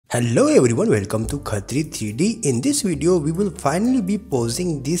Hello everyone, welcome to Khatri 3D. In this video, we will finally be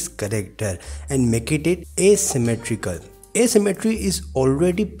posing this character and make it asymmetrical. Asymmetry is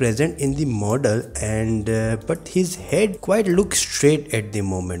already present in the model but his head quite looks straight at the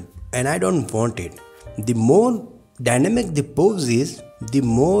moment and I don't want it. The more dynamic the pose is, the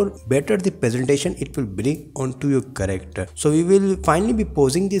more better the presentation it will bring onto your character. So we will finally be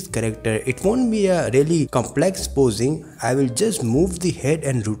posing this character. It won't be a really complex posing. I will just move the head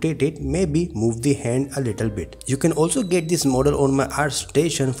and rotate it, maybe move the hand a little bit. You can also get this model on my art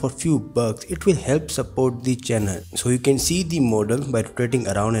station for few bucks. It will help support the channel. So you can see the model by rotating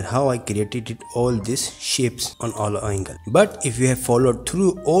around and how I created all these shapes on all angles. But if you have followed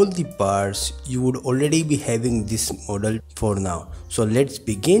through all the parts, you would already be having this model for now. So let's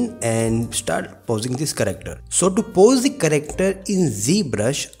begin and start posing this character. So to pose the character in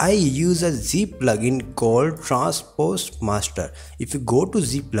ZBrush, I use a Z plugin called Transpose Master. If you go to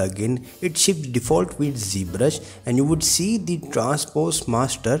Z plugin, it ships default with ZBrush and you would see the Transpose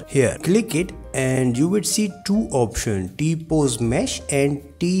Master here. Click it and you would see two options, T-Pose Mesh and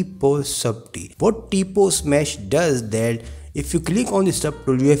T-Pose Sub-T. What T-Pose Mesh does that if you click on the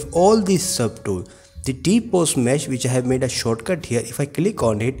subtool, you have all these subtools. The T-Pose Mesh, which I have made a shortcut here, if I click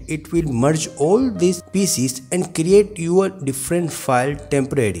on it, it will merge all these pieces and create your different file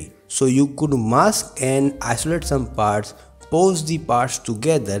temporary. So you could mask and isolate some parts, pose the parts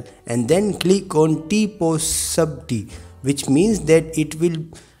together and then click on T-Pose Sub-T, which means that it will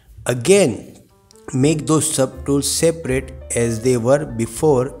again make those subtools separate as they were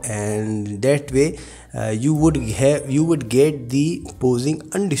before, and that way you would get the posing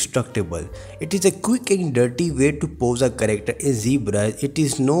indestructible. It is a quick and dirty way to pose a character in ZBrush. It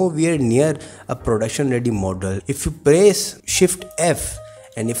is nowhere near a production ready model. If you press Shift F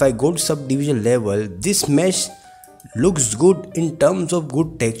and if I go to subdivision level, this mesh looks good in terms of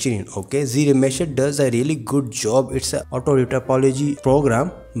good texturing. Okay, ZRemesher does a really good job. It's an auto retopology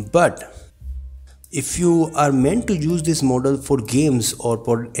program, but if you are meant to use this model for games or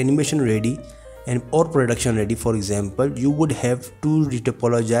for animation ready or production ready, for example, you would have to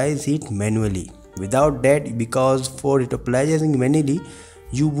retopologize it manually. Without that, because for retopologizing manually,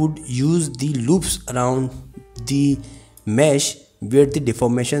 you would use the loops around the mesh where the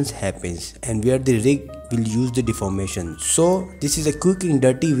deformations happens and where the rig will use the deformation. So this is a quick and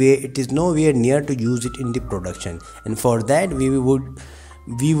dirty way. It is nowhere near to use it in the production, and for that we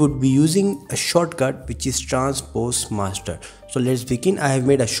would be using a shortcut which is Transpose Master. So let's begin. I have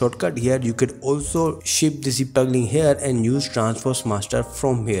made a shortcut here. You could also ship the zip plugin here and use Transpose Master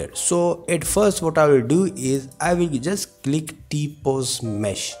from here. So at first what I will do is I will just click T-Pose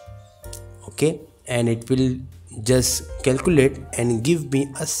Mesh, okay, and it will just calculate and give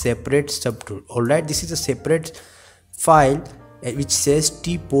me a separate subtool. Alright, this is a separate file which says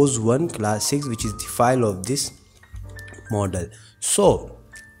T-Pose 1 class 6, which is the file of this model. So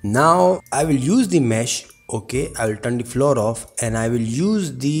now I will use the mesh. Okay, I will turn the floor off and I will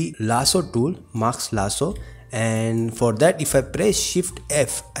use the lasso tool, mask lasso, and for that if I press Shift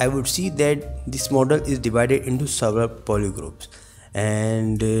F, I would see that this model is divided into several polygroups,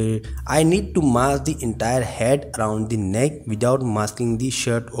 and I need to mask the entire head around the neck without masking the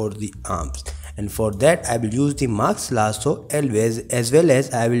shirt or the arms, and for that I will use the mask lasso as well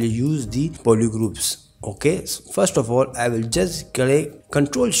as I will use the polygroups. Okay, so first of all I will just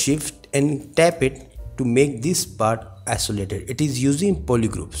Control Shift and tap it to make this part isolated. It is using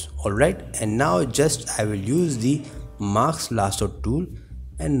polygroups. Alright, and now just I will use the mask lasso tool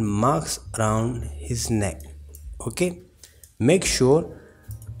and mask around his neck. Okay, make sure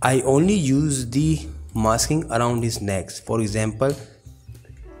I only use the masking around his neck. For example,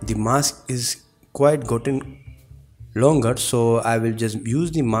 the mask is quite gotten longer, so I will just use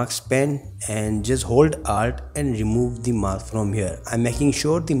the mask pen and just hold Alt and remove the mask from here. I'm making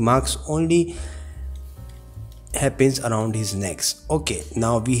sure the mask only happens around his neck. Okay,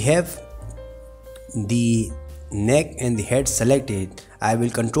 now we have the neck and the head selected. I will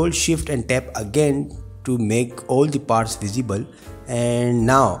Control Shift and tap again to make all the parts visible, and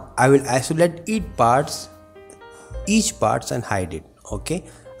now I will isolate each parts and hide it. Okay,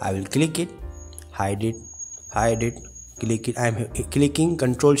 I will click it, hide it, click it. I'm clicking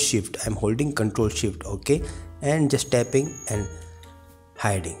Control Shift, I'm holding Control Shift, okay, and just tapping and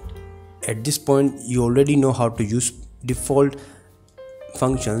hiding. At this point you already know how to use default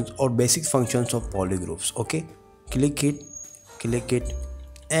functions or basic functions of polygroups. Okay, click it,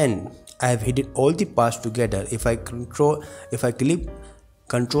 and I have hidden all the parts together. If I click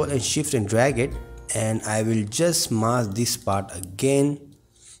Control and Shift and drag it, and I will just mask this part again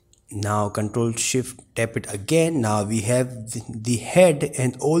Now Control Shift tap it again. Now we have the head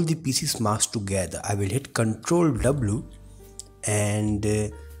and all the pieces masked together. I will hit Control W, and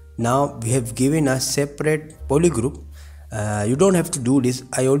now we have given a separate polygroup. You don't have to do this.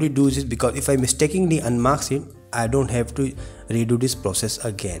 I only do this because if I mistakenly unmask it, I don't have to redo this process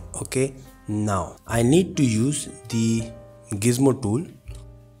again. Okay, now I need to use the gizmo tool,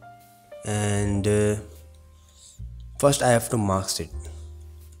 and first I have to mask it.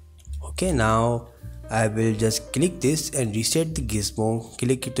 Okay, now I will just click this and reset the gizmo,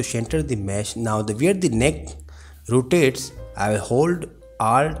 click it to center the mesh. Now where the neck rotates, I will hold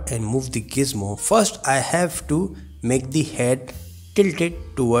Alt and move the gizmo. First I have to make the head tilted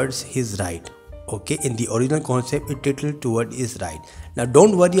towards his right. Okay, in the original concept it tilted towards his right. Now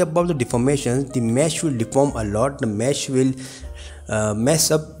don't worry about the deformations. The mesh will deform a lot. The mesh will mess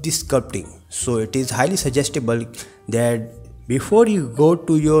up the sculpting. So it is highly suggestible that before you go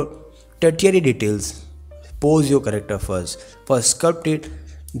to your tertiary details, pose your character first. First sculpt it,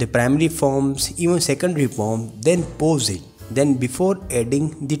 the primary forms, even secondary form, then pose it. Then before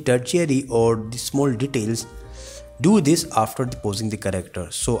adding the tertiary or the small details, do this after the posing the character.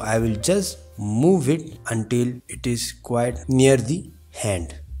 So I will just move it until it is quite near the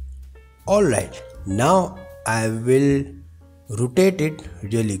hand. Alright, now I will rotate it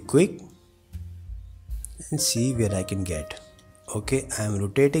really quick and see where I can get. Okay, I am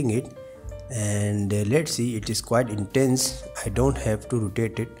rotating it, and let's see, it is quite intense. I don't have to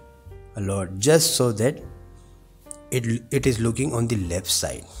rotate it a lot, just so that it is looking on the left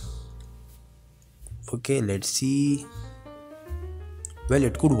side. Okay, let's see. Well,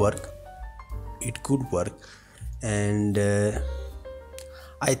 it could work, and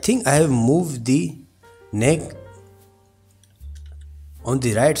I think I have moved the neck on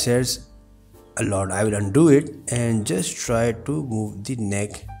the right side a lot. I will undo it and just try to move the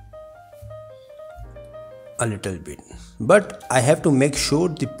neck a little bit, but I have to make sure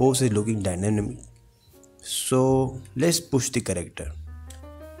the pose is looking dynamic. So let's push the character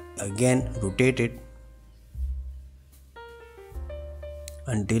again, rotate it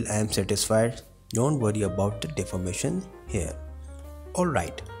until I am satisfied. Don't worry about the deformation here.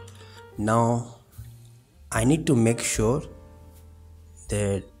 Alright, now I need to make sure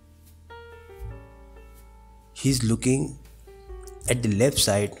that he's looking at the left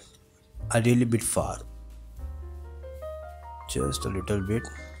side a little bit far, just a little bit.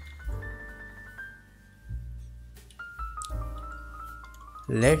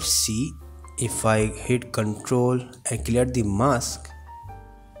 Let's see if I hit Control and clear the mask,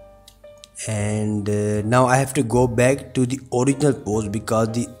 and now I have to go back to the original pose because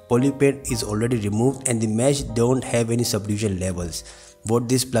the polypaint is already removed and the mesh don't have any subdivision levels. What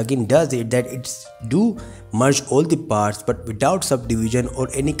this plugin does is that it's do merge all the parts but without subdivision or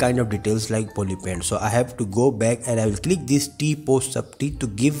any kind of details like polypaint. So I have to go back and I will click this T post sub T to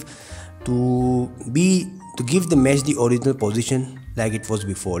give the mesh the original position like it was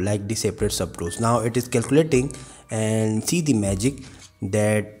before, like the separate subtools. Now it is calculating, and see the magic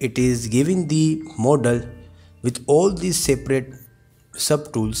that it is giving the model with all these separate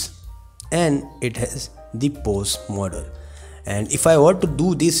subtools, and it has the pose model. And if I were to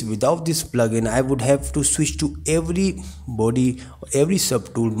do this without this plugin, I would have to switch to every body, every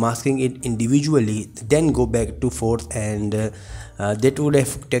subtool, masking it individually, then go back to fourth, and that would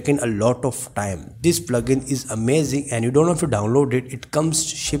have taken a lot of time. This plugin is amazing and you don't have to download it. It comes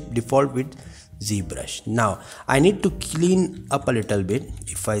shipped default with ZBrush. Now I need to clean up a little bit.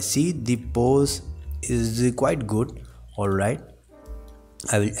 If I see the pose is quite good, alright,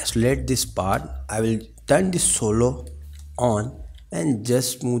 I will isolate this part. I will turn the solo on and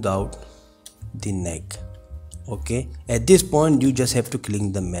just smooth out the neck. Okay, at this point you just have to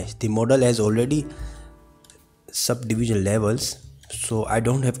clean the mesh. The model has already subdivision levels, so I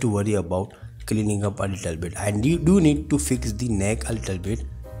don't have to worry about cleaning up a little bit. I do need to fix the neck a little bit.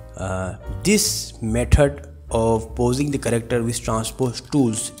 This method of posing the character with transpose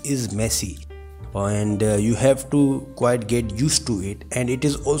tools is messy, and you have to quite get used to it, and it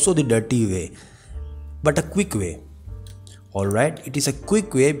is also the dirty way but a quick way. Alright, it is a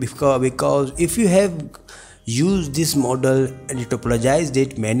quick way because if you have used this model and you topologized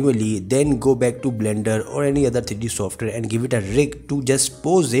it manually, then go back to Blender or any other 3D software and give it a rig to just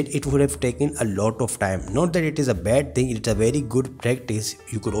pose it, it would have taken a lot of time. Not that it is a bad thing, it's a very good practice.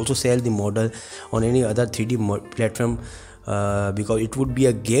 You could also sell the model on any other 3D platform because it would be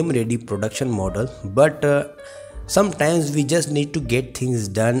a game ready production model, but sometimes we just need to get things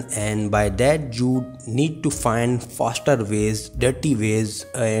done, and by that you need to find faster ways, dirty ways,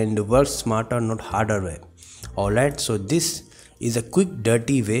 and work smarter, not harder way. Alright, so this is a quick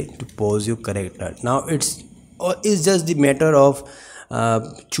dirty way to pose your character. Now it's just the matter of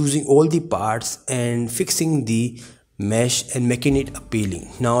choosing all the parts and fixing the mesh and making it appealing.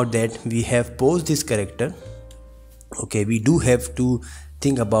 Now that we have posed this character, okay, we do have to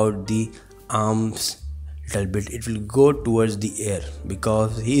think about the arms little bit. It will go towards the air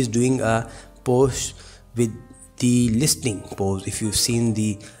because he is doing a pose with the listening pose. If you've seen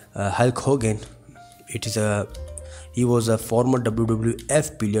the Hulk Hogan, he was a former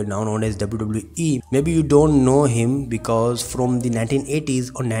WWF player now known as WWE. Maybe you don't know him because from the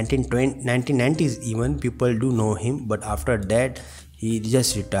 1980s or 1990s even people do know him, but after that he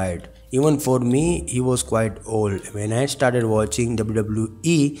just retired. Even for me, he was quite old. When I started watching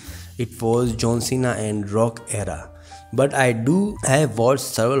WWE, it was John Cena and Rock era. But I have watched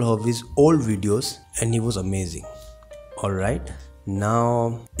several of his old videos and he was amazing. Alright,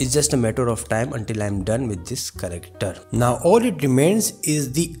 now it's just a matter of time until I'm done with this character. Now all it remains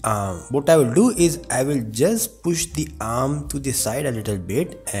is the arm. What I will do is I will just push the arm to the side a little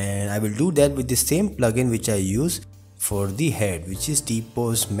bit, and I will do that with the same plugin which I use for the head, which is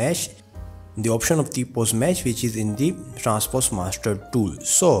T-Pose Mesh, the option of T-Pose Mesh which is in the Transpose Master tool.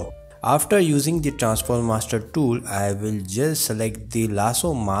 So after using the Transpose Master tool, I will just select the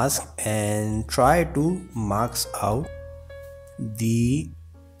lasso mask and try to mask out the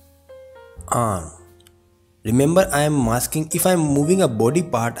arm. Remember, I am masking. If I am moving a body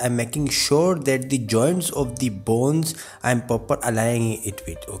part, I am making sure that the joints of the bones I am proper aligning it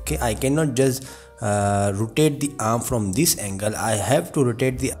with. Okay, I cannot just rotate the arm from this angle. I have to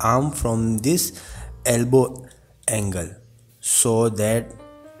rotate the arm from this elbow angle so that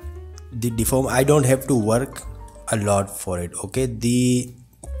the deform, I don't have to work a lot for it. Okay, the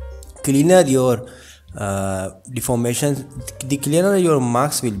cleaner your deformations, the clearer your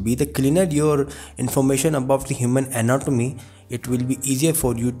marks will be, the cleaner your information about the human anatomy, it will be easier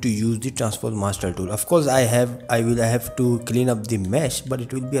for you to use the Transpose Master tool. Of course, I will have to clean up the mesh, but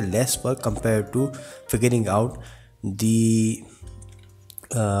it will be a less work compared to figuring out the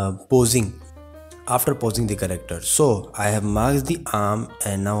posing after posing the character. So I have marked the arm,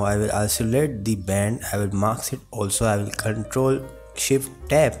 and now I will isolate the band. I will mask it also. I will Control Shift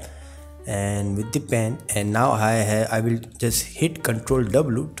Tab and with the pen, and now I will just hit Ctrl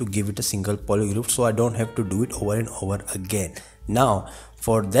W to give it a single poly group, so I don't have to do it over and over again. Now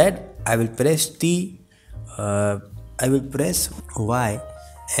for that I will press Y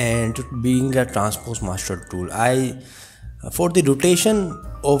and being a Transpose Master tool, for the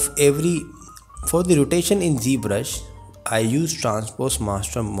rotation in ZBrush I use Transpose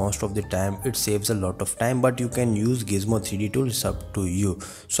Master most of the time. It saves a lot of time, but you can use Gizmo 3D tool, it's up to you.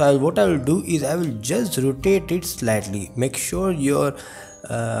 So what I will do is I will just rotate it slightly. Make sure your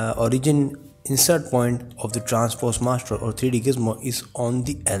origin insert point of the Transpose Master or 3D Gizmo is on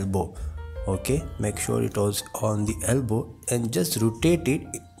the elbow. Okay, make sure it was on the elbow and just rotate it,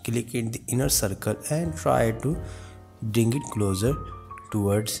 click in the inner circle and try to bring it closer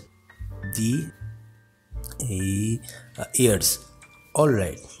towards the ears.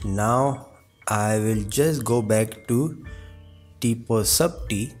 Alright, now I will just go back to T-Pose Sub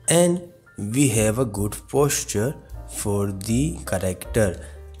T and we have a good posture for the character.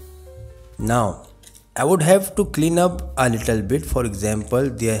 Now I would have to clean up a little bit. For example,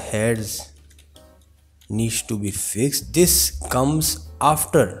 their heads needs to be fixed. This comes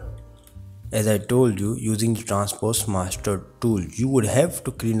after, as I told you, using the Transpose Master tool. You would have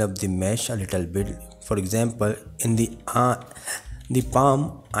to clean up the mesh a little bit. For example, in the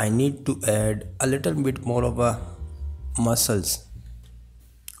palm, I need to add a little bit more of a muscles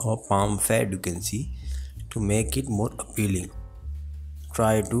or palm fat, you can see, to make it more appealing.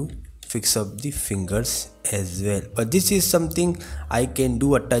 Try to fix up the fingers as well, but this is something I can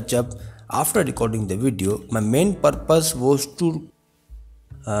do a touch up after recording the video. My main purpose was to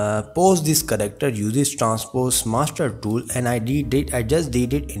pose this character uses Transpose Master tool, and I just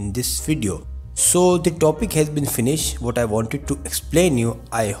did it in this video. So the topic has been finished. What I wanted to explain you,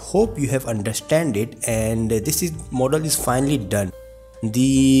 I hope you have understand it, and this model is finally done.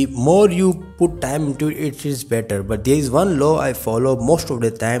 The more you put time into it, it is better, but there is one law I follow most of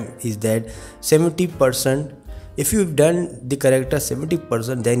the time, is that 70%. If you've done the character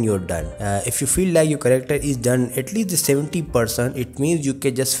 70%, then you're done. If you feel like your character is done at least the 70%, it means you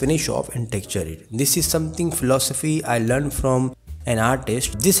can just finish off and texture it. This is something philosophy I learned from an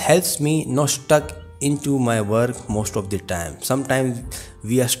artist. This helps me not stuck into my work most of the time. Sometimes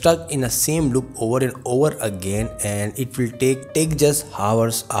we are stuck in the same loop over and over again, and it will take just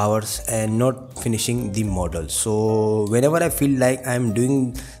hours and not finishing the model. So whenever I feel like I'm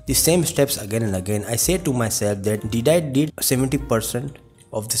doing the same steps again and again, I say to myself that did I did 70%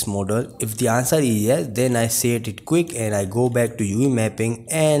 of this model? If the answer is yes, then I set it quick and I go back to UV mapping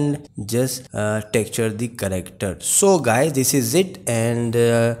and just texture the character. So guys, this is it, and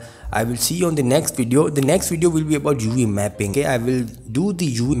I will see you on the next video. The next video will be about UV mapping. Okay, I will do the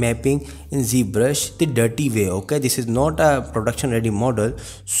UV mapping in ZBrush the dirty way. Okay, this is not a production ready model,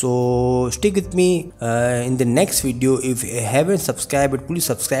 so stick with me in the next video. If you haven't subscribed, please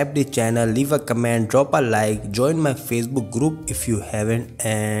subscribe the channel, leave a comment, drop a like, join my Facebook group if you haven't,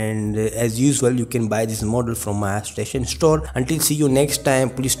 and as usual you can buy this model from my station store. Until see you next time,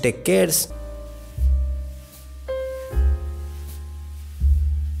 please take care.